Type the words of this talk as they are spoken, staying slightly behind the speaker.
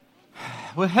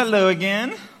Well, hello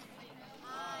again.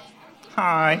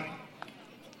 Hi.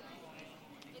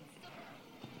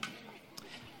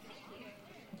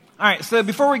 All right, so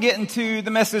before we get into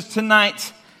the message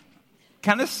tonight,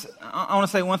 I want to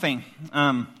say one thing.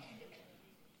 I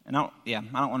don't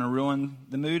want to ruin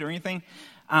the mood or anything.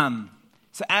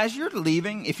 So as you're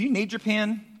leaving, if you need your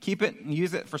pen, keep it and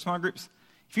use it for small groups.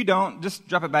 If you don't, just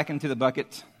drop it back into the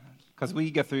bucket, because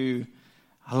we go through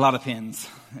a lot of pens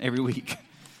every week.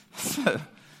 So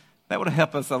that would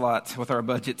help us a lot with our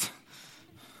budget.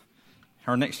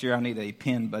 Or next year, I need a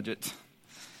pen budget.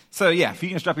 So yeah, if you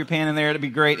can just drop your pen in there, it'd be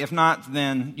great. If not,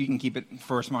 then you can keep it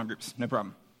for small groups, no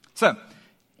problem. So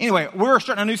anyway, we're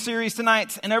starting a new series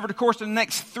tonight, and over the course of the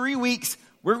next 3 weeks,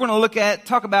 we're going to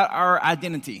talk about our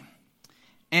identity.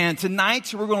 And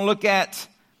tonight, we're going to look at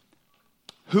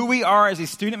who we are as a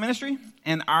student ministry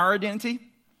and our identity,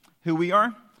 who we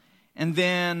are. And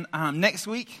then next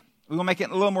week, we're going to make it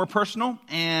a little more personal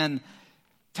and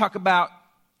talk about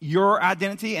your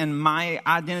identity and my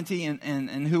identity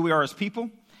and who we are as people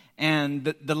and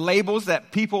the labels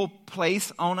that people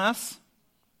place on us.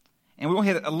 And we're going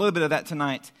to hit a little bit of that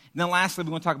tonight. And then lastly, we're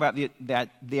going to talk about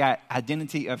the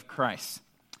identity of Christ.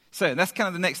 So that's kind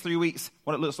of the next 3 weeks,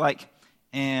 what it looks like.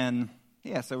 And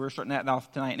yeah, so we're starting that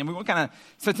off tonight. And we're going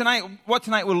to what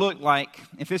tonight will look like,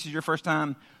 if this is your first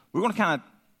time, we're going to kind of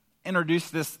introduce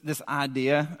this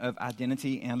idea of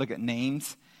identity and look at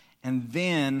names. And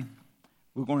then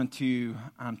we're going to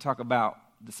talk about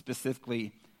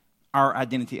specifically our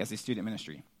identity as a student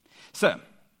ministry. So,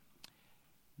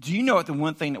 do you know what the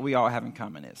one thing that we all have in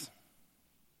common is?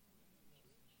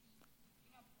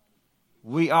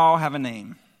 We all have a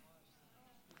name.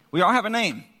 We all have a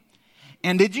name.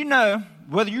 And did you know,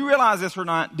 whether you realize this or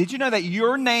not, did you know that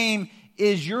your name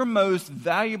is your most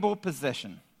valuable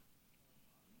possession?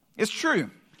 It's true.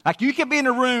 Like you could be in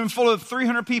a room full of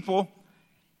 300 people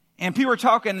and people are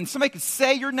talking and somebody could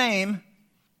say your name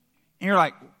and you're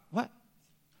like, what?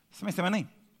 Somebody say my name.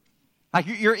 Like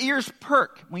your ears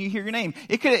perk when you hear your name.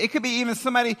 It could be even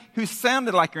somebody who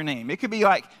sounded like your name. It could be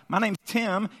like, my name's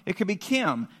Tim. It could be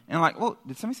Kim. And like, whoa,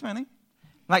 did somebody say my name?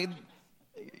 Like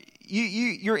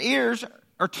your ears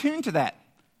are tuned to that.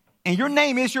 And your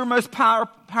name is your most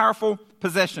powerful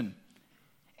possession.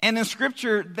 And in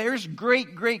Scripture, there's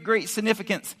great, great, great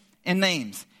significance in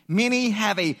names. Many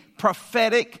have a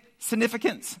prophetic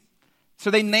significance. So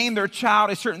they name their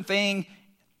child a certain thing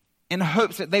in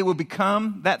hopes that they will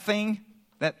become that thing,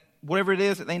 that whatever it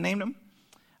is that they named them.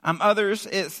 Others,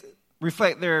 it's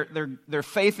reflect their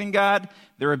faith in God,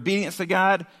 their obedience to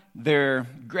God, their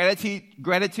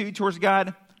gratitude towards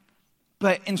God.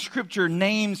 But in Scripture,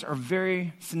 names are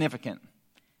very significant.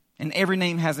 And every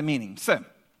name has a meaning. So,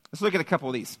 let's look at a couple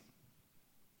of these.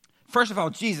 First of all,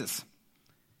 Jesus.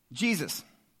 Jesus.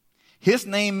 His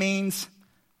name means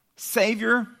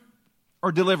Savior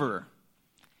or Deliverer.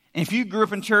 And if you grew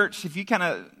up in church, if you kind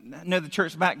of know the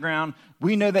church background,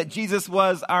 we know that Jesus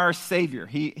was our Savior.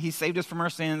 He saved us from our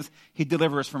sins. He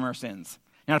delivered us from our sins.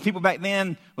 Now, the people back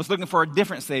then was looking for a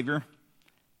different Savior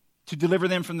to deliver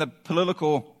them from the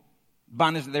political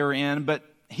bondage that they were in, but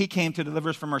He came to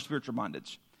deliver us from our spiritual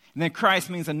bondage. And then Christ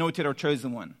means anointed or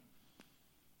chosen one.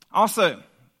 Also,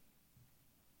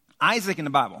 Isaac in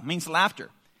the Bible means laughter.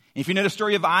 And if you know the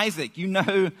story of Isaac, you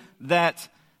know that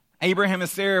Abraham and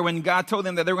Sarah, when God told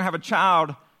them that they were going to have a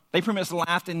child, they pretty much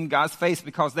laughed in God's face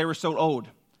because they were so old.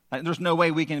 Like, there's no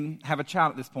way we can have a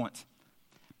child at this point.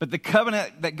 But the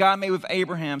covenant that God made with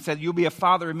Abraham said, you'll be a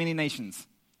father of many nations,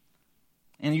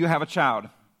 and you have a child.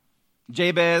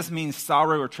 Jabez means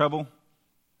sorrow or trouble.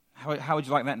 How would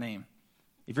you like that name?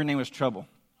 If your name was Trouble.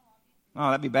 Oh,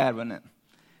 that'd be bad, wouldn't it?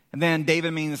 And then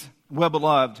David means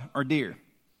well-beloved or dear.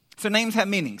 So names have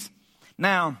meanings.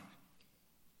 Now,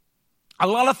 a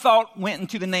lot of thought went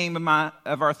into the name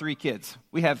of our 3 kids.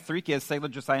 We have 3 kids, Selah,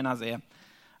 Josiah, and Isaiah.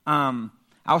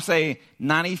 I'll say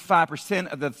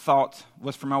 95% of the thought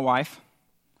was for my wife.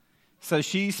 So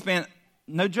she spent,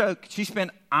 no joke, she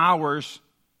spent hours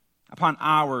upon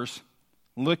hours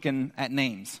looking at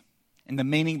names and the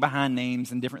meaning behind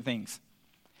names and different things.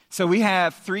 So we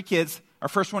have 3 kids. Our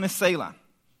first one is Selah.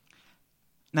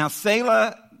 Now,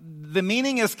 Selah, the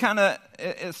meaning is kind of,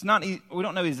 we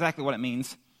don't know exactly what it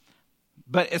means,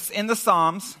 but it's in the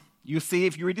Psalms. You'll see,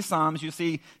 if you read the Psalms, you'll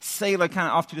see Selah kind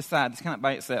of off to the side. It's kind of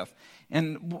by itself.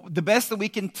 And the best that we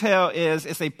can tell is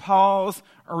it's a pause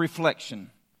or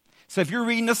reflection. So if you're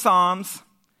reading the Psalms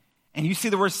and you see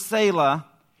the word Selah,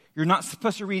 you're not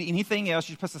supposed to read anything else.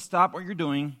 You're supposed to stop what you're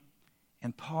doing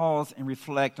and pause and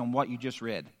reflect on what you just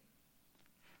read.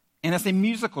 And it's a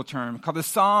musical term because the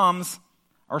Psalms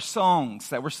are songs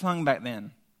that were sung back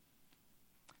then.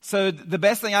 So the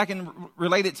best thing I can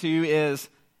relate it to is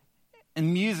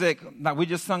in music, like we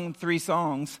just sung 3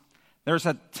 songs. There's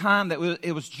a time that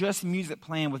it was just music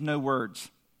playing with no words.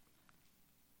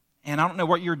 And I don't know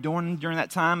what you were doing during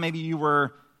that time. Maybe you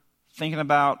were thinking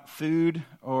about food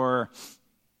or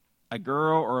a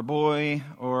girl or a boy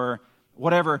or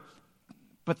whatever.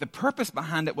 But the purpose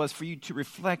behind it was for you to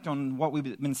reflect on what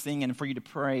we've been singing and for you to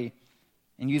pray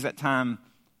and use that time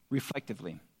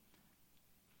reflectively.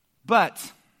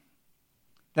 But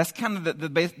that's kind of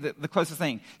the closest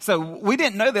thing. So we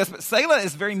didn't know this, but Selah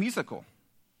is very musical.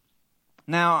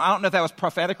 Now, I don't know if that was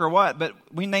prophetic or what, but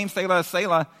we named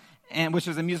Selah, which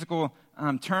is a musical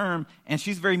term, and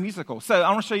she's very musical. So I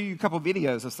want to show you a couple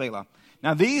videos of Selah.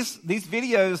 Now, these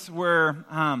videos were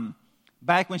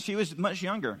back when she was much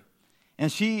younger, and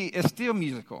she is still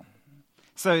musical.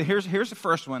 So here's the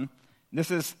first one.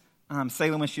 This is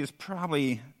Selah when she was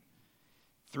probably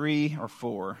 3 or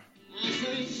 4.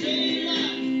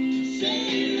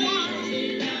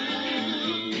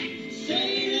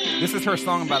 This is her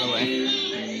song, by the way.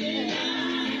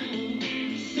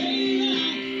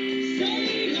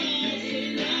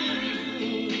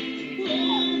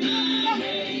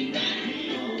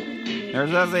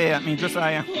 There's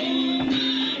Josiah.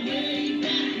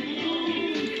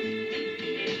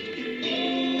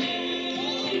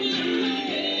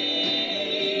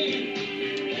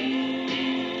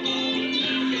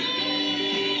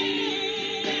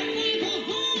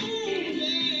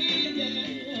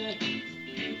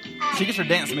 She gets her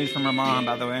dance moves from her mom,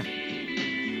 by the way.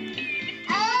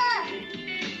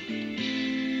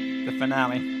 The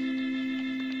finale.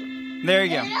 There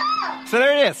you go. So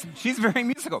there it is. She's very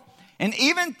musical. And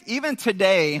even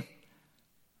today,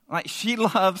 like, she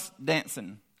loves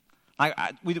dancing. Like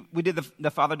we did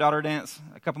the father-daughter dance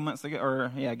a couple months ago,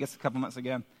 a couple months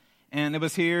ago. And it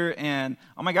was here, and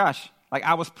oh my gosh, like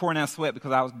I was pouring out sweat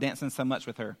because I was dancing so much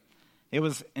with her. It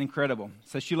was incredible.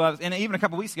 So she loves, and even a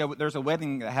couple weeks ago, there's a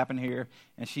wedding that happened here,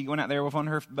 and she went out there with one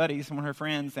of her buddies, one of her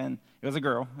friends, and it was a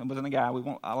girl. It wasn't a guy. We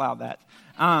won't allow that.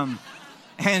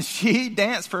 And she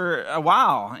danced for a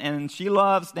while, and she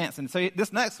loves dancing. So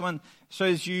this next one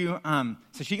shows you,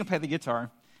 so she can play the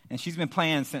guitar, and she's been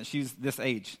playing since she's this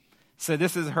age. So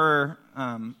this is her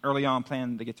early on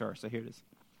playing the guitar. So here it is.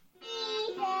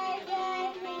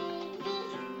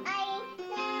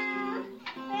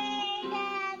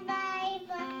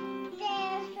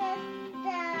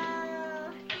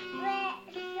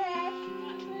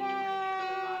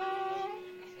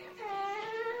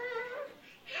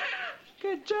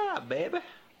 Good job, baby.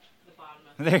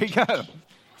 There you go.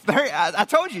 I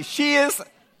told you, she's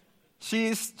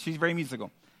very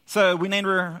musical. So we named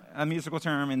her a musical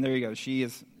term, and there you go.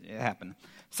 It happened.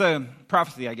 So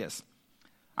prophecy, I guess.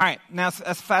 All right, now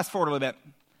let's fast forward a little bit.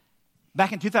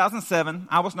 Back in 2007,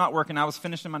 I was not working. I was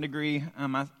finishing my degree,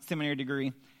 my seminary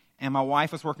degree, and my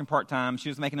wife was working part-time. She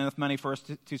was making enough money for us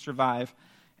to survive.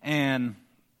 And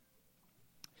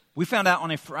we found out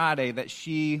on a Friday that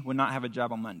she would not have a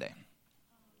job on Monday.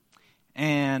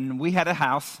 And we had a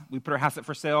house. We put our house up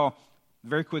for sale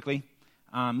very quickly.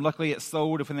 Luckily, it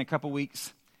sold within a couple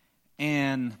weeks.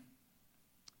 And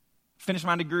finished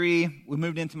my degree. We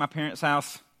moved into my parents'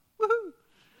 house.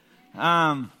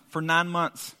 Woohoo! For 9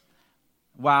 months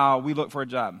while we looked for a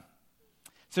job.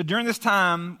 So during this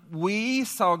time, we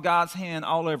saw God's hand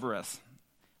all over us.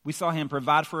 We saw Him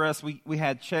provide for us. We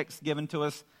had checks given to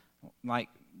us, like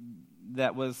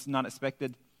that was not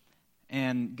expected.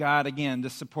 And God, again,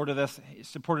 just supported us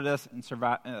and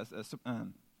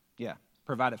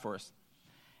provided for us.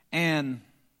 And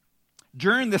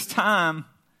during this time,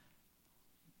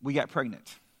 we got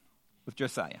pregnant with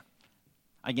Josiah.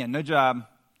 Again, no job,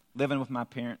 living with my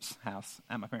parents' house,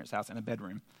 in a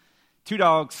bedroom. 2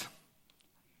 dogs,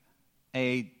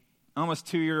 a almost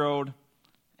 2-year-old,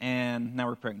 and now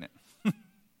we're pregnant. All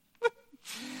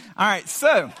right,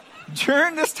 so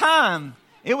during this time,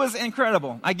 it was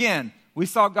incredible. Again, we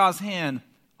saw God's hand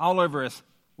all over us.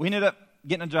 We ended up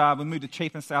getting a job. We moved to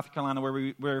Chapin, South Carolina, where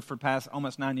we were for the past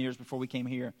almost 9 years before we came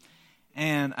here.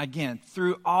 And again,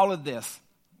 through all of this,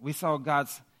 we saw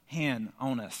God's hand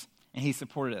on us, and He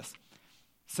supported us.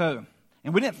 So,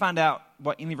 and we didn't find out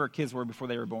what any of our kids were before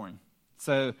they were born.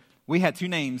 So we had 2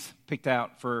 names picked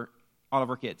out for all of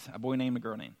our kids, a boy name, a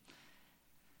girl name.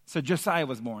 So Josiah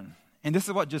was born. And this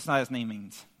is what Josiah's name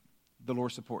means: the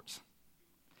Lord supports.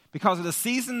 Because of the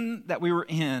season that we were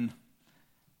in,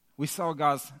 we saw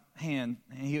God's hand,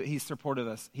 and He supported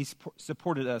us. He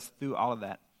supported us through all of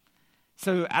that.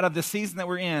 So out of the season that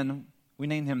we're in, we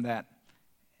named him that.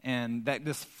 And that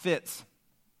just fits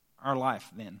our life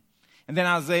then. And then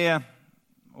Isaiah,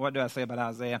 what do I say about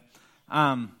Isaiah?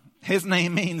 His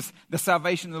name means the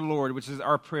salvation of the Lord, which is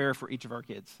our prayer for each of our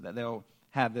kids, that they'll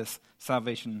have this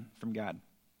salvation from God.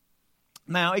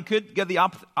 Now, it could go the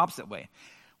opposite way.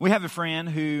 We have a friend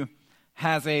who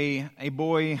has a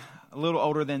boy a little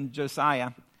older than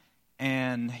Josiah,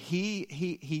 and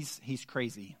he's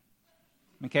crazy.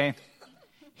 Okay?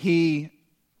 He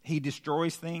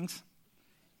destroys things.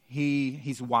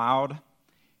 He's wild.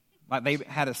 Like they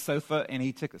had a sofa and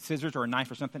he took scissors or a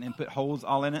knife or something and put holes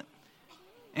all in it.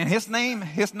 And his name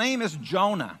is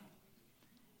Jonah.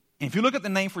 And if you look at the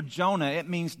name for Jonah, it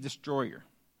means destroyer.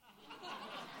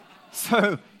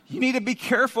 So you need to be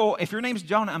careful. If your name's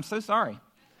Jonah, I'm so sorry.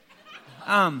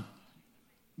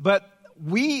 But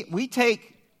we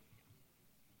take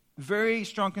very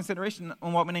strong consideration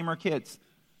on what we name our kids.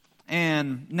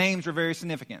 And names are very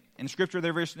significant. In Scripture,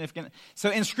 they're very significant. So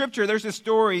in Scripture, there's a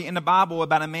story in the Bible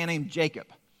about a man named Jacob.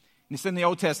 And it's in the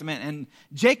Old Testament. And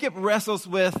Jacob wrestles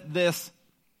with this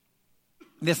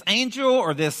angel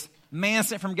or this man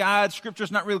sent from God.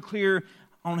 Scripture's not really clear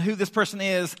on who this person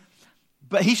is.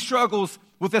 But he struggles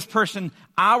with this person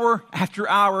hour after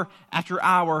hour after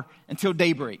hour until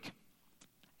daybreak.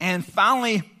 And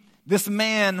finally, this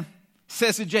man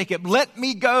says to Jacob, "Let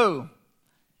me go."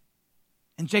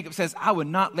 And Jacob says, "I would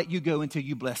not let you go until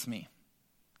you bless me."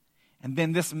 And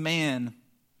then this man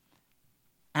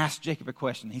asks Jacob a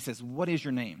question. He says, "What is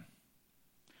your name?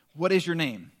 What is your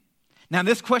name?" Now,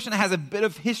 this question has a bit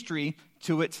of history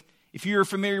to it. If you're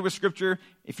familiar with Scripture,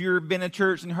 if you've been in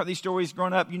church and heard these stories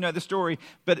growing up, you know the story.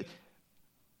 But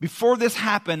before this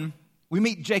happened, we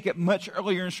meet Jacob much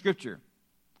earlier in Scripture.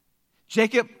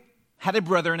 Jacob had a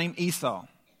brother named Esau.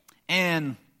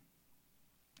 And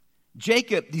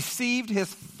Jacob deceived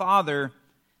his father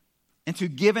into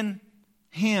giving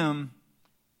him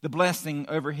the blessing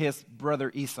over his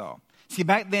brother Esau. See,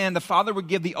 back then, the father would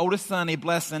give the oldest son a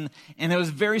blessing, and it was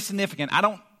very significant. I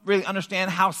don't really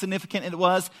understand how significant it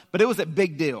was, but it was a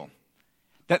big deal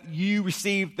that you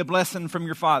received the blessing from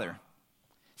your father.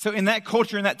 So in that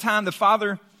culture, in that time, the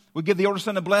father would give the older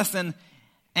son a blessing,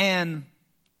 and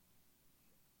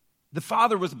the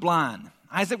father was blind.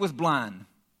 Isaac was blind.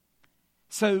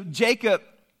 So Jacob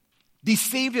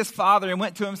deceived his father and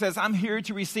went to him and says, "I'm here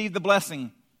to receive the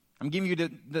blessing." I'm giving you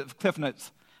the Cliff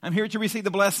Notes. "I'm here to receive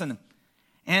the blessing."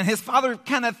 And his father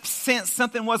kind of sensed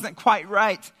something wasn't quite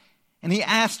right. And he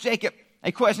asked Jacob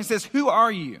a question. He says, "Who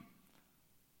are you?"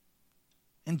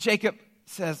 And Jacob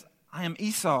says, "I am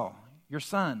Esau, your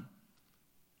son."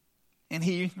 And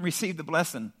he received the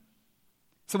blessing.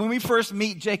 So when we first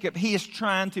meet Jacob, he is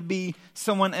trying to be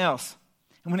someone else.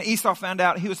 And when Esau found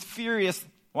out, he was furious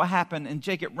what happened, and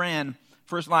Jacob ran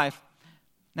for his life.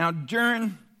 Now,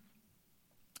 during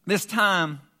this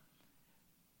time,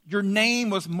 your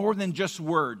name was more than just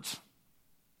words.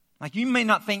 Like, you may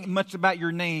not think much about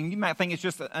your name. You might think it's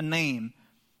just a name.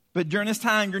 But during this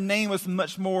time, your name was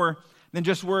much more than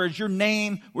just words. Your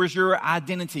name was your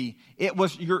identity. It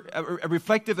was a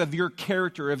reflective of your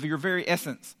character, of your very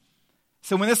essence.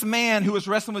 So when this man who was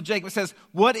wrestling with Jacob says,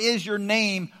 "What is your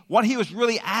name?" what he was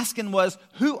really asking was,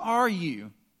 "Who are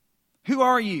you? Who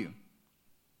are you?"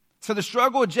 So the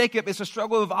struggle of Jacob is a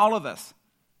struggle of all of us.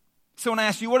 Someone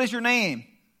asks you, "What is your name?"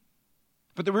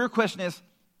 But the real question is,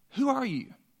 who are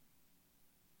you?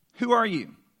 Who are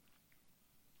you?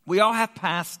 We all have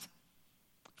past,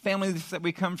 families that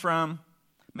we come from,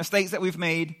 mistakes that we've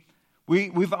made.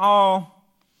 We've all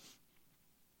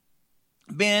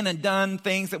been and done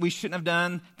things that we shouldn't have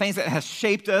done, things that has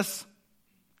shaped us.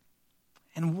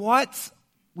 And what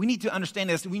we need to understand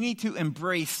is we need to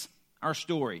embrace our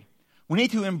story. We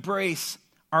need to embrace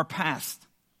our past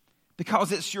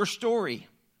because it's your story.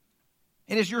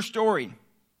 It is your story.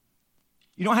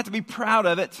 You don't have to be proud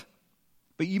of it,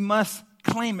 but you must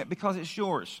claim it because it's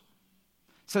yours.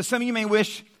 So some of you may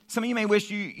wish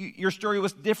your story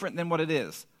was different than what it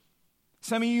is.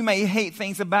 Some of you may hate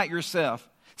things about yourself.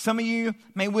 Some of you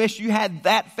may wish you had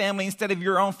that family instead of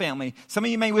your own family. Some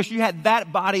of you may wish you had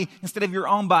that body instead of your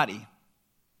own body.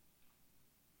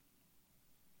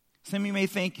 Some of you may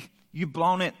think you've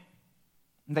blown it,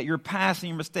 and that your past and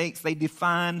your mistakes, they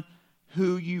define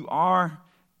who you are,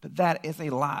 but that is a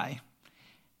lie.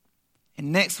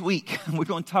 And next week, we're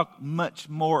going to talk much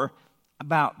more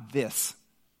about this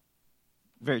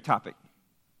very topic.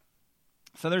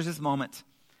 So there's this moment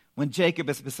when Jacob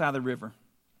is beside the river.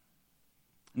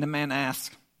 And the man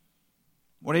asks,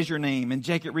 "What is your name?" And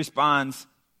Jacob responds,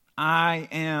 "I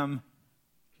am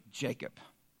Jacob."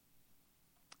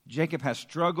 Jacob has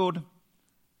struggled,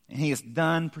 and he is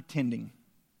done pretending.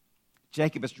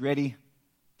 Jacob is ready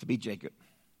to be Jacob.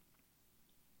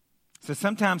 So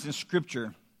sometimes in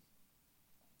Scripture,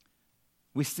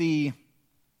 we see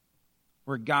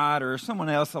where God or someone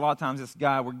else, a lot of times it's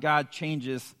God, where God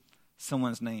changes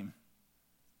someone's name.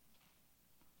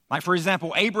 Like, for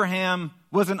example, Abraham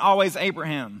wasn't always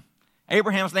Abraham.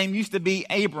 Abraham's name used to be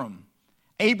Abram.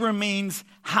 Abram means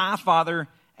high father.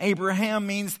 Abraham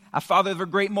means a father of a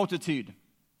great multitude.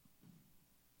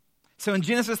 So in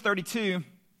Genesis 32,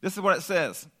 this is what it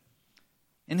says.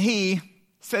 And he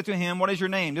said to him, "What is your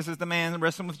name?" This is the man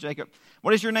wrestling with Jacob.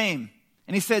 "What is your name?"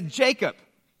 And he said, "Jacob."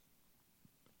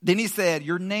 Then he said,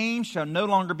 "Your name shall no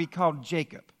longer be called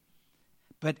Jacob,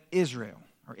 but Israel,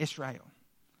 or Israel.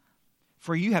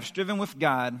 For you have striven with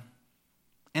God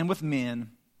and with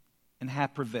men and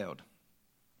have prevailed."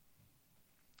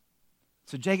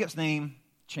 So Jacob's name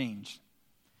changed.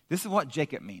 This is what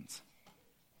Jacob means.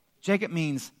 Jacob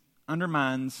means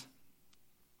undermines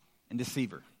and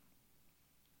deceiver.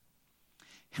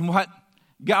 And what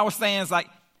God was saying is like,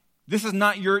 this is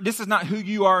not who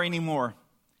you are anymore.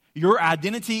 Your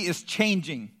identity is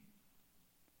changing.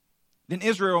 Then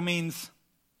Israel means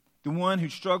the one who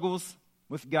struggles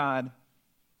with God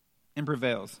and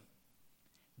prevails.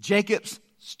 Jacob's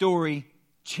story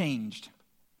changed.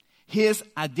 His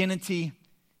identity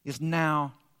is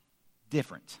now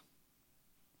different.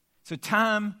 So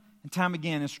time and time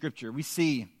again in Scripture, we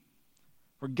see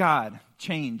where God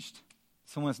changed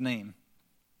someone's name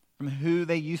from who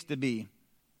they used to be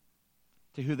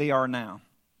to who they are now.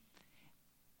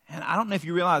 And I don't know if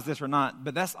you realize this or not,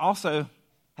 but that's also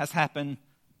has happened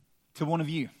to one of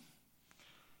you.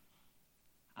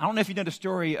 I don't know if you know the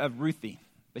story of Ruthie,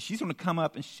 but she's going to come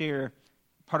up and share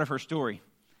part of her story.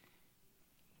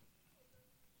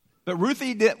 But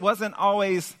Ruthie wasn't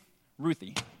always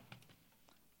Ruthie.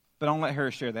 But I'll let her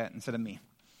share that instead of me.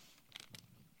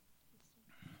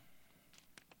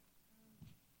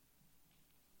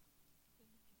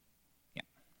 Yeah.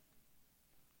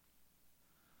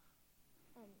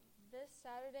 This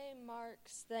Saturday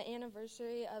marks the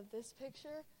anniversary of this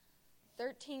picture.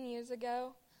 13 years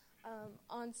ago,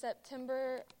 on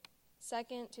September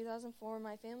 2nd, 2004,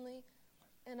 my family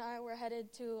and I were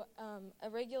headed to a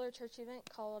regular church event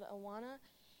called Awana,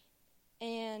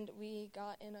 and we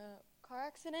got in a car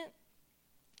accident.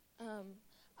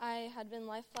 I had been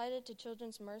life flighted to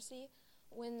Children's Mercy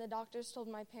when the doctors told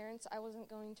my parents I wasn't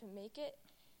going to make it.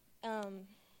 And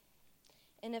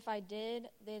if I did,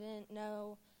 they didn't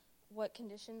know what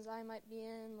conditions I might be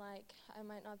in, like I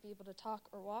might not be able to talk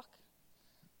or walk.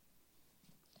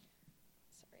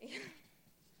 Sorry.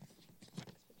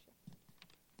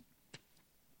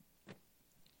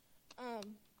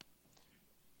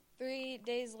 3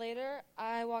 days later,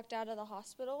 I walked out of the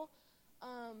hospital.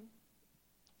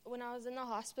 When I was in the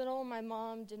hospital, my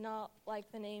mom did not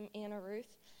like the name Anna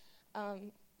Ruth.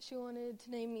 She wanted to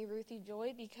name me Ruthie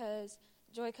Joy because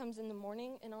joy comes in the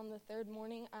morning, and on the third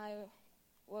morning, I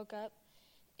woke up,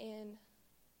 and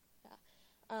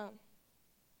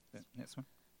Next one.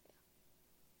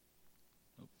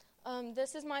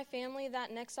 This is my family.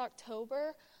 That next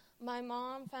October, my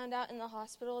mom found out in the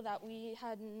hospital that we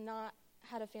had not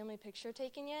had a family picture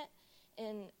taken yet,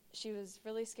 and she was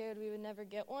really scared we would never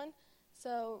get one.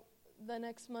 So the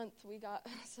next month, we got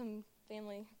some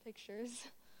family pictures.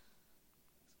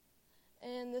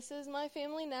 And this is my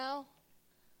family now.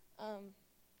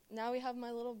 Now we have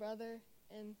my little brother,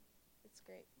 and it's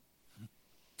great.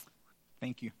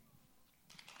 Thank you.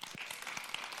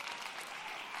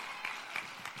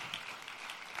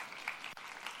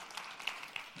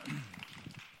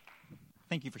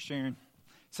 Thank you for sharing.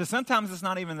 So sometimes it's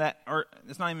not even that, or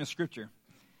it's not even scripture.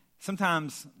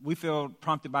 Sometimes we feel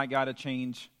prompted by God to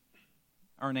change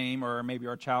our name or maybe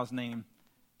our child's name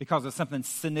because of something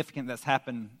significant that's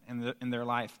happened in their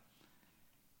life.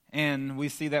 And we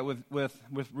see that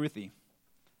with Ruthie.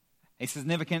 A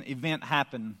significant event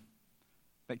happened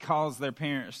that caused their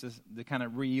parents to kind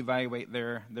of reevaluate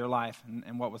their life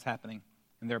and what was happening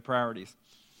and their priorities.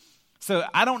 So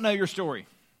I don't know your story.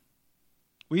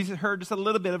 We heard just a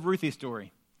little bit of Ruthie's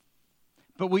story.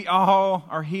 But we all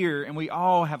are here, and we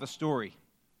all have a story.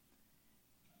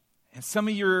 And some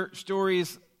of your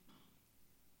stories,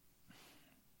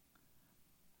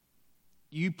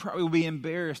 you probably will be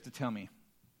embarrassed to tell me.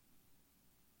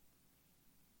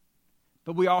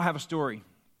 But we all have a story.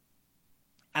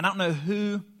 I don't know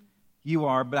who you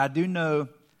are, but I do know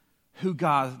who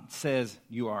God says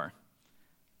you are.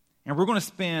 And we're going to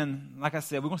spend, like I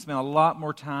said, we're going to spend a lot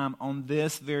more time on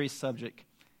this very subject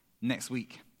next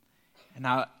week. And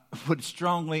I would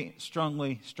strongly,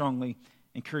 strongly, strongly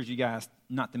encourage you guys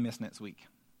not to miss next week.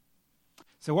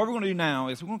 So what we're going to do now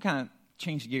is we're going to kind of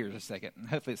change gears a second, and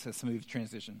hopefully it's a smooth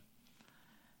transition.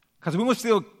 Because we want to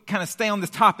still kind of stay on this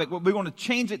topic, but we want to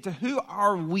change it to who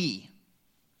are we?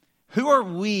 Who are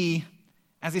we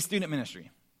as a student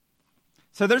ministry.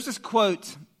 So there's this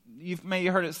quote, you've maybe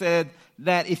heard it said,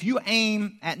 that if you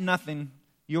aim at nothing,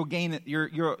 you'll gain it,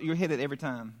 you'll hit it every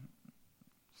time.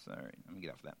 Sorry, let me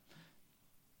get off that.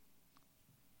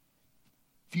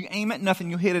 If you aim at nothing,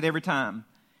 you'll hit it every time.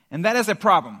 And that is a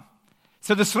problem.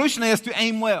 So the solution is to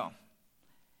aim well.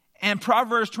 And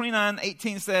Proverbs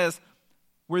 29:18 says,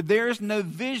 where there is no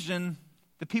vision,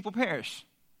 the people perish.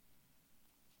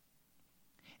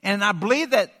 And I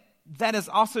believe that that is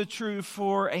also true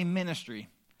for a ministry.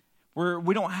 Where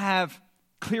we don't have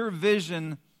clear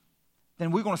vision,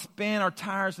 then we're going to spin our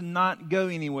tires and not go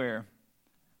anywhere.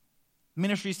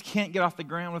 Ministries can't get off the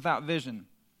ground without vision.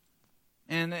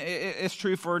 And it's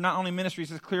true for not only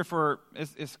ministries, it's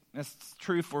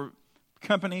true for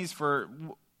companies, for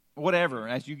whatever,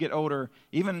 as you get older,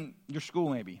 even your school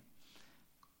maybe.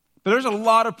 But there's a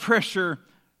lot of pressure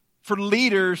for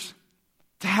leaders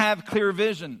to have clear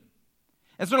vision.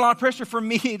 Is there a lot of pressure for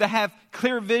me to have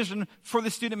clear vision for the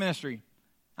student ministry?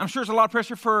 I'm sure there's a lot of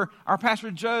pressure for our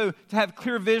Pastor Joe to have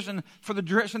clear vision for the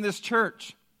direction of this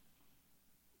church.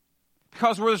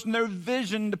 Because where there's no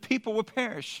vision, the people will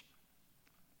perish.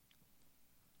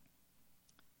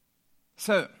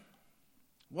 So,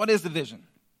 what is the vision?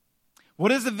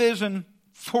 What is the vision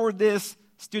for this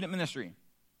student ministry?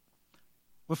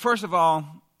 Well, first of all,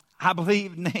 I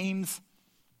believe names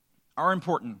are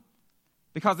important.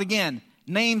 Because again,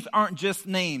 names aren't just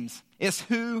names. It's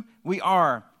who we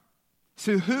are.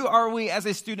 So who are we as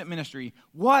a student ministry?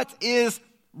 What is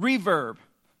Reverb?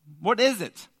 What is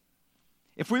it?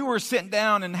 If we were sitting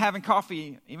down and having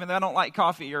coffee, even though I don't like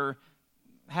coffee, or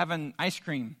having ice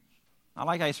cream. I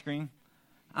like ice cream.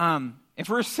 If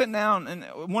we're sitting down and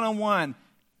one-on-one,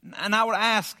 and I would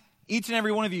ask each and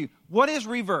every one of you, what is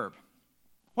Reverb?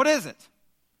 What is it?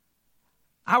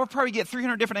 I would probably get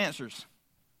 300 different answers.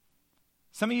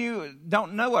 Some of you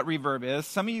don't know what Reverb is.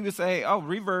 Some of you would say, oh,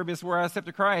 Reverb is where I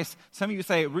accepted Christ. Some of you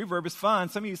say Reverb is fun.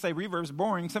 Some of you say Reverb is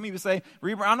boring. Some of you say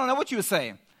Reverb, I don't know what you would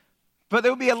say. But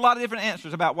there would be a lot of different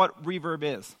answers about what Reverb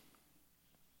is.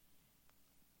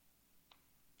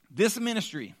 This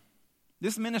ministry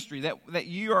that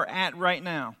you are at right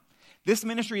now, this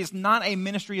ministry is not a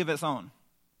ministry of its own.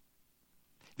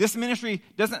 This ministry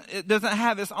doesn't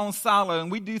have its own silo,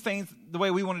 and we do things the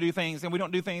way we want to do things, and we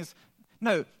don't do things.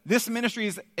 No, this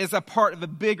ministry is a part of a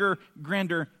bigger,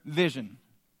 grander vision.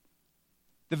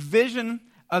 The vision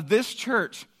of this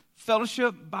church,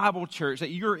 Fellowship Bible Church,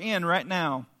 that you're in right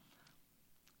now,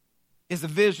 is the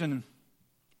vision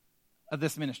of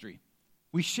this ministry.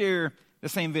 We share the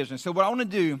same vision. So what I want to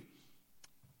do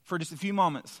for just a few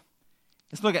moments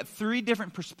is look at 3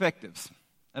 different perspectives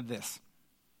of this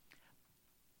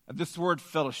word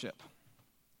fellowship.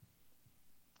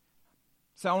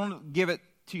 So I want to give it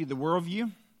to you the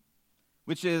worldview,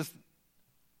 which is,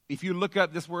 if you look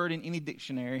up this word in any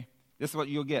dictionary, this is what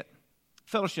you'll get.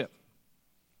 Fellowship.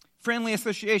 Friendly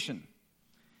association,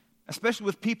 especially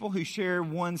with people who share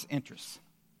one's interests.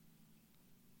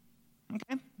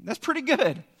 Okay, that's pretty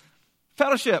good.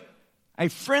 Fellowship, a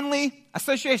friendly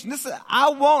association.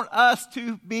 I want us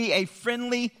to be a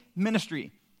friendly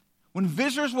ministry. When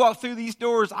visitors walk through these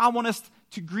doors, I want us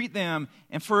to greet them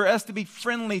and for us to be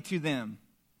friendly to them.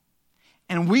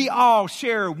 And we all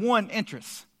share one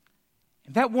interest.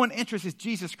 And that one interest is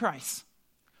Jesus Christ.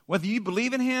 Whether you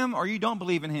believe in Him or you don't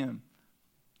believe in Him.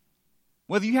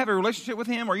 Whether you have a relationship with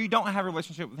Him or you don't have a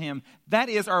relationship with Him. That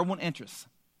is our one interest.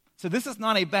 So this is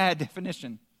not a bad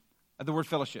definition of the word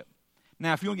fellowship.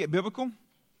 Now, if you want to get biblical,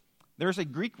 there's a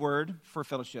Greek word for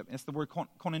fellowship. It's the word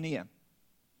koinonia.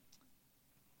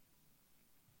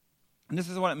 And this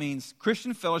is what it means.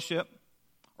 Christian fellowship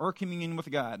or communion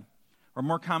with God, or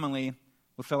more commonly,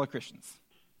 with fellow Christians.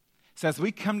 So as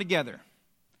we come together,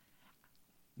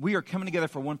 we are coming together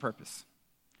for one purpose.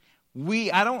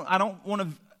 I don't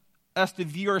want us to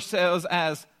view ourselves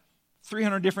as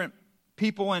 300 different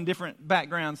people and different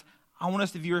backgrounds. I want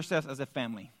us to view ourselves as a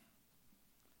family.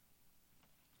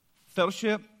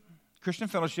 Fellowship, Christian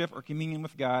fellowship, or communion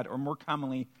with God, or more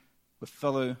commonly, with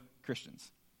fellow Christians.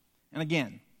 And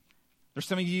again, there's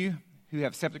some of you who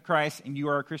have accepted Christ and you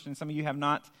are a Christian. Some of you have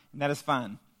not, and that is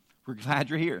fine. We're glad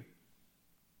you're here.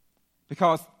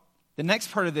 Because the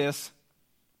next part of this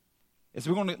is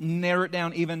we're going to narrow it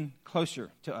down even closer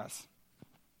to us.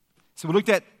 So we looked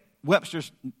at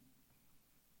Webster's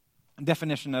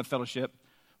definition of fellowship.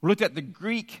 We looked at the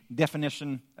Greek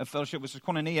definition of fellowship, which is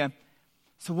koinonia.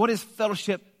 So what is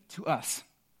fellowship to us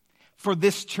for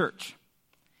this church?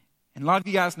 And a lot of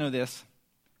you guys know this.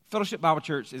 Fellowship Bible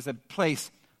Church is a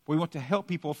place where we want to help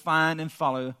people find and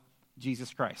follow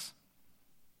Jesus Christ.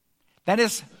 That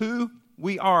is who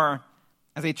we are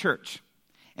as a church.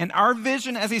 And our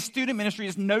vision as a student ministry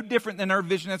is no different than our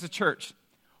vision as a church.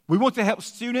 We want to help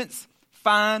students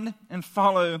find and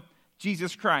follow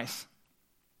Jesus Christ.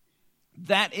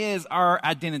 That is our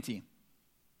identity.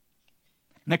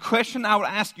 And the question I would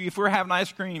ask you if we were having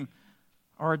ice cream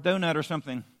or a donut or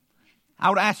something, I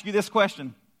would ask you this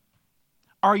question.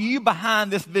 Are you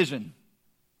behind this vision?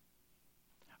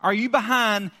 Are you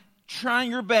behind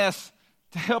trying your best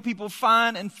to help people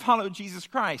find and follow Jesus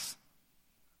Christ?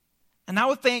 And I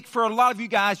would think for a lot of you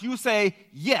guys, you would say,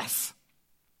 yes.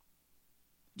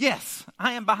 Yes,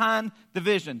 I am behind the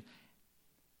vision.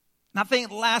 And I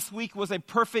think last week was a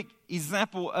perfect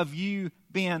example of you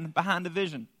being behind the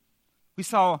vision.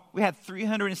 We had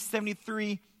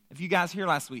 373 of you guys here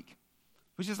last week,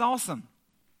 which is awesome.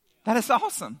 That is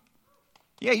awesome.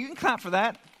 Yeah, you can clap for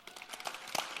that.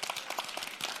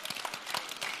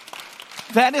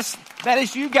 That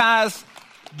is you guys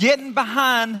getting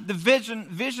behind the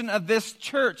vision of this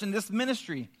church and this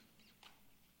ministry.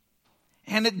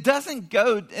 And it doesn't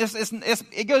go,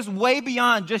 it goes way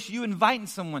beyond just you inviting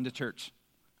someone to church.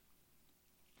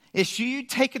 It's you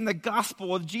taking the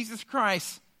gospel of Jesus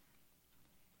Christ,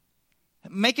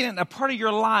 making it a part of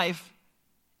your life,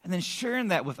 and then sharing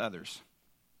that with others.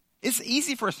 It's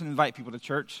easy for us to invite people to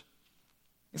church.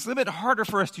 It's a little bit harder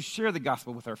for us to share the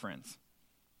gospel with our friends.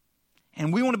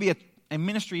 And we want to be a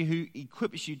ministry who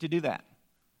equips you to do that.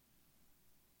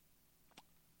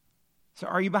 So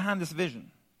are you behind this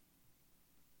vision?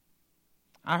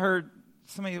 I heard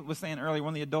somebody was saying earlier,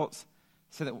 one of the adults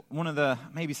said that one of the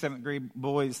maybe 7th grade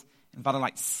boys invited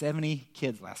like 70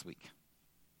 kids last week.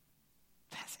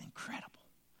 That's incredible.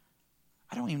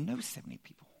 I don't even know 70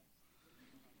 people.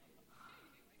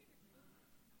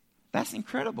 That's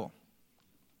incredible.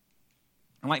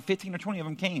 And like 15 or 20 of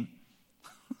them came.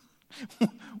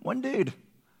 One dude.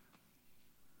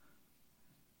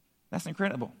 That's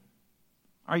incredible.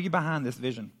 Are you behind this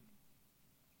vision?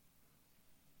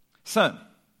 So,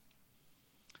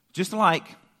 just like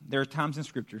there are times in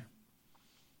Scripture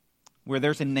where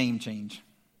there's a name change,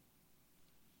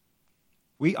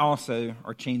 we also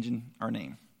are changing our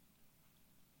name.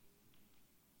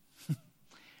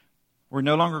 We're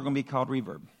no longer going to be called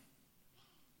Reverb.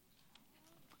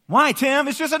 Why, Tim?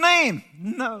 It's just a name.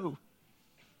 No.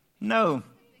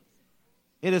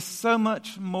 It is so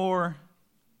much more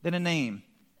than a name.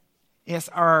 It's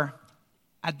our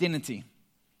identity.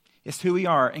 It's who we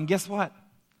are. And guess what?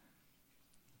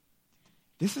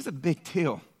 This is a big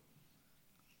deal.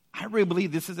 I really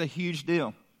believe this is a huge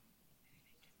deal.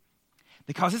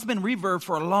 Because it's been Reverb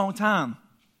for a long time.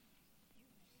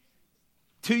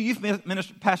 2 youth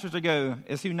pastors ago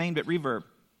is who named it Reverb.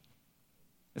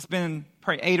 It's been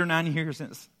probably 8 or 9 years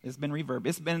since it's been Reverb.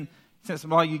 It's been since a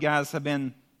lot of you guys have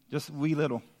been just wee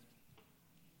little.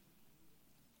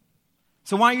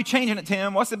 So why are you changing it,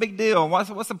 Tim? What's the big deal? What's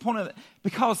the point of it?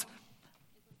 Because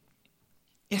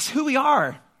it's who we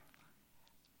are.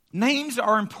 Names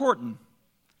are important.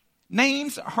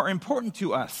 Names are important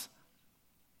to us.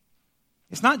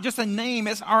 It's not just a name,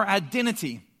 it's our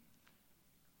identity.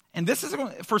 And this is,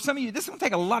 for some of you, this is going to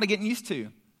take a lot of getting used to.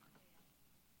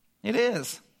 It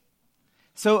is.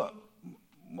 So,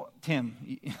 Tim,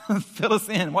 fill us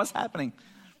in. What's happening?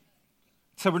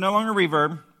 So we're no longer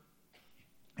Reverb.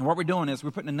 And what we're doing is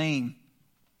we're putting a name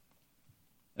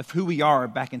of who we are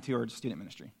back into our student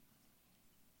ministry.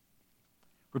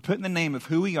 We're putting the name of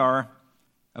who we are,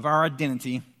 of our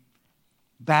identity,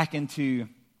 back into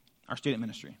our student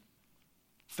ministry.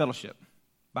 Fellowship,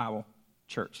 Bible,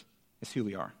 church is who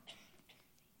we are.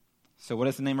 So what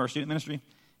is the name of our student ministry?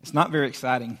 It's not very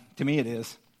exciting. To me it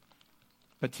is.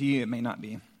 But to you it may not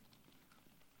be.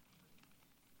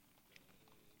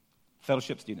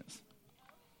 Fellowship students.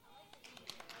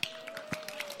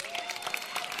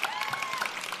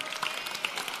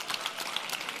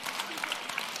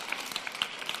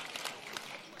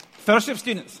 Fellowship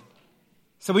students.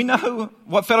 So we know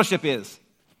what fellowship is.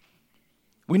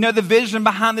 We know the vision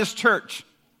behind this church,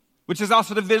 which is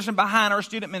also the vision behind our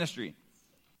student ministry.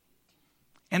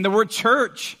 And the word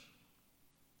church,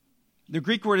 the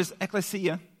Greek word is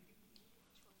ekklesia,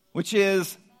 which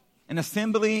is an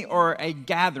assembly or a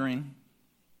gathering.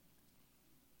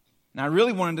 Now, I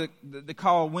really wanted to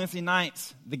call Wednesday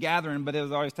nights the gathering, but it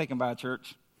was always taken by a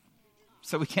church.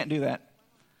 So we can't do that.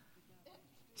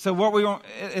 So what we want,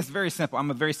 it's very simple. I'm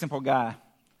a very simple guy.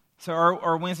 So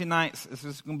our Wednesday nights, this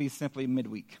is going to be simply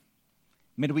midweek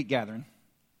gathering.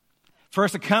 For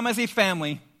us to come as a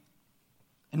family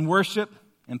and worship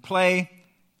and play,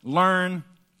 learn,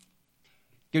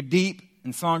 go deep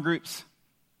in song groups.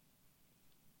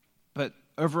 But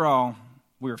overall,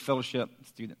 we are fellowship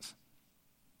students.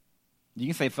 You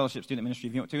can say Fellowship Student Ministry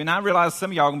if you want to. And I realize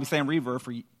some of y'all are going to be saying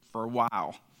Reverb for a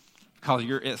while because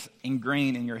it's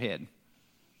ingrained in your head.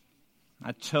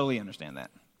 I totally understand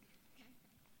that.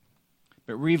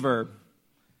 But Reverb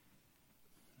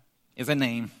is a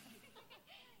name.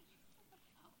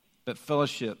 But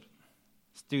Fellowship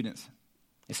Students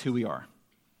is who we are.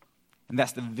 And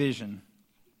that's the vision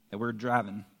that we're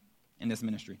driving in this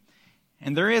ministry.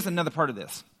 And there is another part of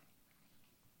this.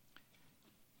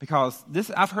 Because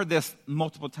I've heard this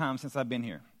multiple times since I've been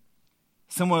here.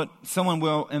 Someone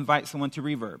will invite someone to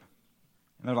Reverb.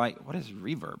 And they're like, what is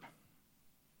Reverb?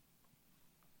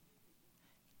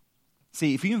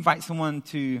 See, if you invite someone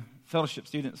to Fellowship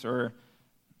Students or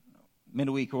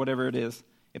midweek or whatever it is,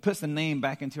 it puts the name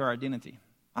back into our identity.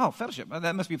 Oh, Fellowship.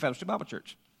 That must be Fellowship Bible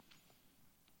Church.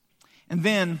 And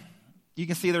then you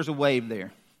can see there's a wave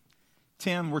there.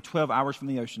 Tim, we're 12 hours from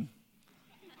the ocean.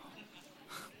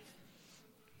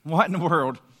 What in the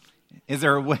world is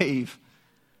there a wave?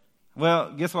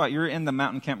 Well, guess what? You're in the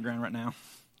mountain campground right now,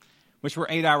 which we're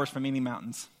 8 hours from any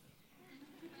mountains.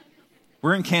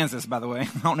 We're in Kansas, by the way.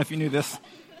 I don't know if you knew this.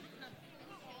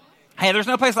 Hey, there's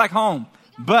no place like home,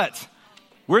 but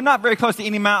we're not very close to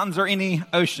any mountains or any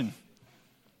ocean.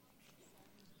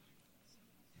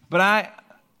 But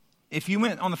if you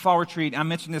went on the fall retreat, I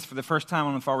mentioned this for the first time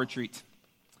on the fall retreat.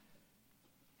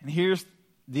 And here's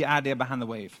the idea behind the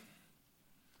wave.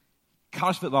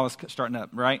 College football is starting up,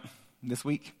 right, this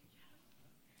week.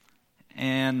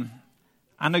 And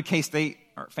I know K-State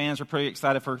fans are pretty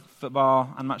excited for football.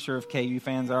 I'm not sure if KU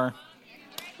fans are.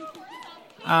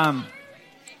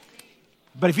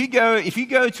 But if you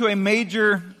go to a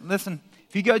major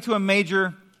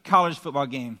college football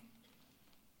game,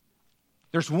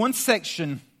 there's one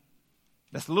section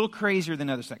that's a little crazier than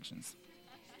other sections.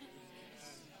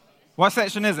 What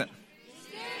section is it?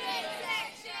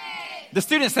 The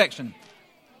student section.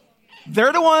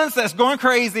 They're the ones that's going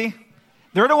crazy.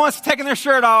 They're the ones taking their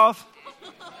shirt off.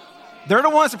 They're the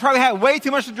ones that probably had way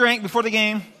too much to drink before the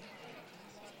game.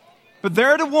 But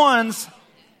they're the ones,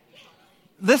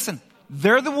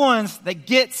 they're the ones that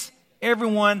gets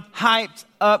everyone hyped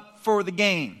up for the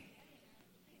game.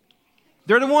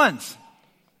 They're the ones.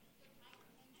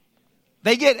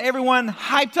 They get everyone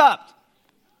hyped up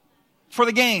for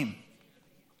the game.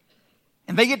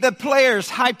 And they get the players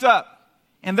hyped up.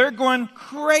 And they're going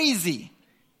crazy.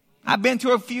 I've been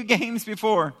to a few games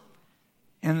before.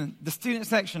 And the student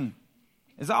section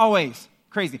is always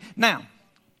crazy. Now,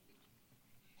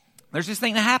 there's this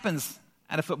thing that happens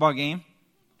at a football game,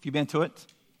 if you've been to it.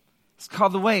 It's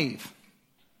called the wave.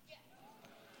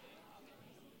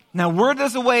 Now, where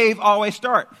does the wave always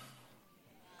start?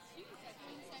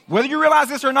 Whether you realize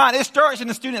this or not, it starts in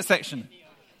the student section.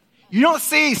 You don't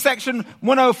see section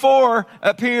 104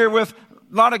 up here with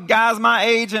a lot of guys my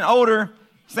age and older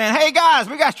saying, hey guys,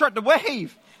 we got to start the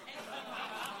wave.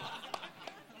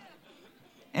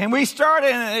 And we start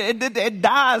and it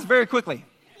dies very quickly.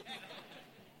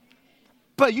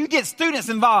 But you get students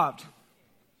involved.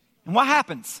 And what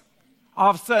happens? All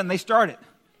of a sudden they start it.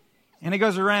 And it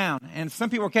goes around. And some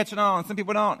people are catching on, some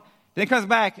people don't. Then it comes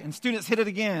back and students hit it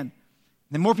again.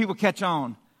 Then more people catch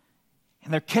on.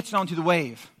 And they're catching on to the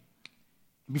wave.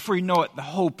 Before you know it, the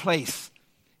whole place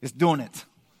is doing it.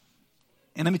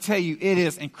 And let me tell you, it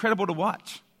is incredible to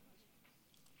watch.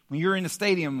 When you're in a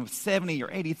stadium of 70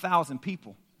 or 80,000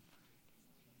 people,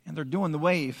 and they're doing the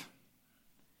wave,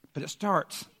 but it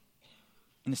starts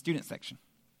in the student section.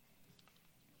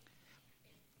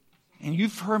 And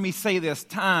you've heard me say this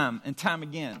time and time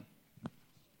again.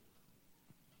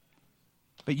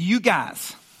 But you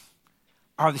guys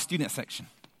are the student section.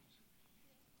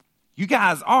 You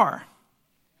guys are.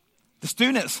 The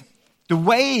students, the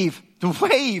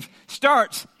wave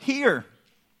starts here.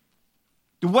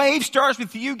 The wave starts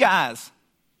with you guys.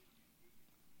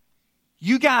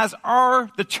 You guys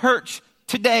are the church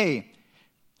today.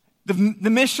 The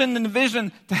mission and the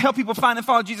vision to help people find and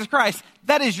follow Jesus Christ,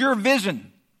 that is your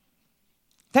vision.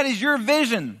 That is your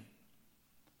vision.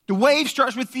 The wave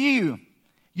starts with you.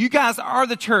 You guys are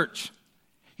the church.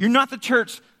 You're not the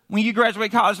church when you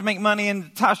graduate college to make money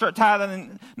and start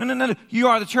tithing. No. You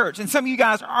are the church. And some of you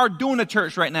guys are doing the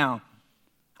church right now.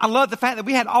 I love the fact that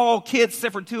we had all kids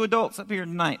except for 2 adults up here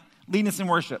tonight leading us in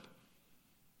worship.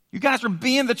 You guys are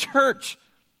being the church.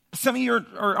 Some of you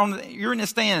you're in the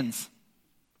stands.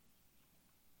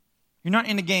 You're not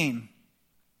in the game.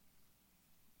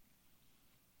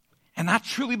 And I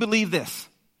truly believe this,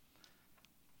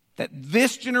 that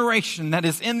this generation that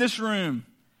is in this room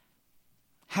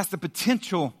has the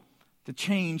potential to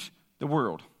change the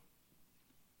world.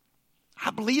 I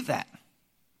believe that.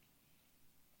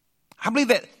 I believe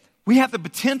that we have the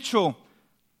potential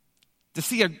to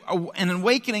see an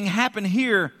awakening happen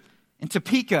here in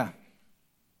Topeka.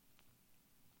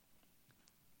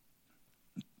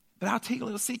 But I'll tell you a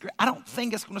little secret. I don't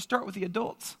think it's going to start with the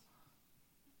adults.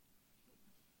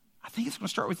 I think it's going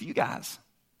to start with you guys.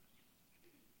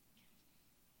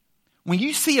 When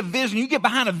you see a vision, you get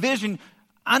behind a vision.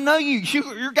 I know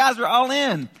your guys are all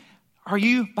in. Are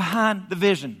you behind the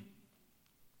vision?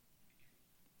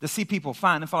 To see people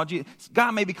find and follow Jesus.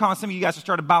 God may be calling some of you guys to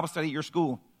start a Bible study at your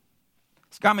school.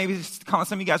 God may be calling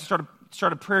some of you guys to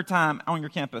start a prayer time on your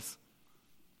campus.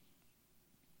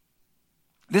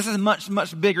 This is much,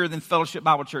 much bigger than Fellowship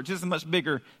Bible Church. This is much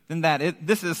bigger than that.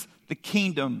 This is the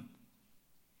kingdom.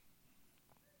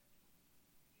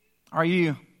 Are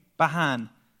you behind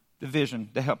the vision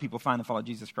to help people find and follow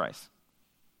Jesus Christ?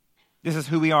 This is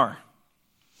who we are.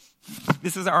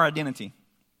 This is our identity.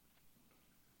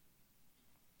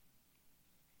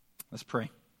 Let's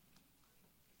pray.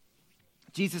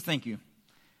 Jesus, thank you.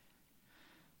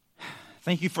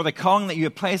 Thank you for the calling that you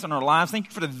have placed on our lives. Thank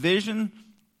you for the vision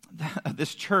of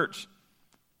this church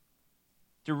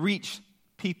to reach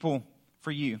people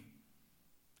for you.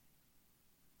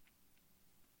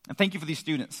 And thank you for these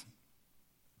students.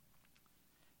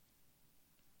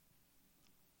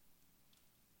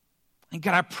 And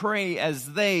God, I pray as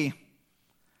they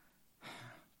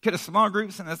get a small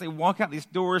groups and as they walk out these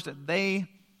doors that they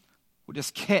will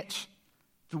just catch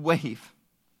the wave.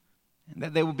 And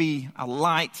that they will be a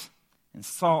light and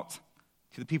salt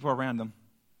to the people around them.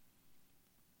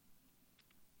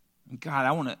 And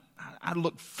God, I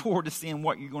look forward to seeing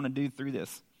what you're going to do through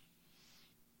this.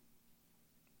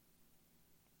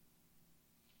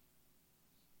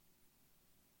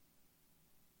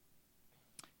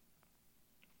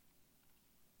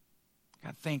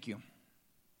 God, thank you.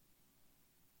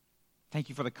 Thank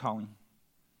you for the calling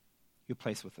you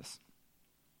place with us.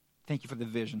 Thank you for the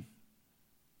vision.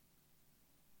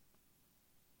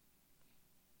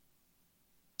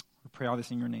 We pray all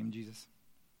this in your name, Jesus.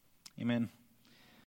 Amen.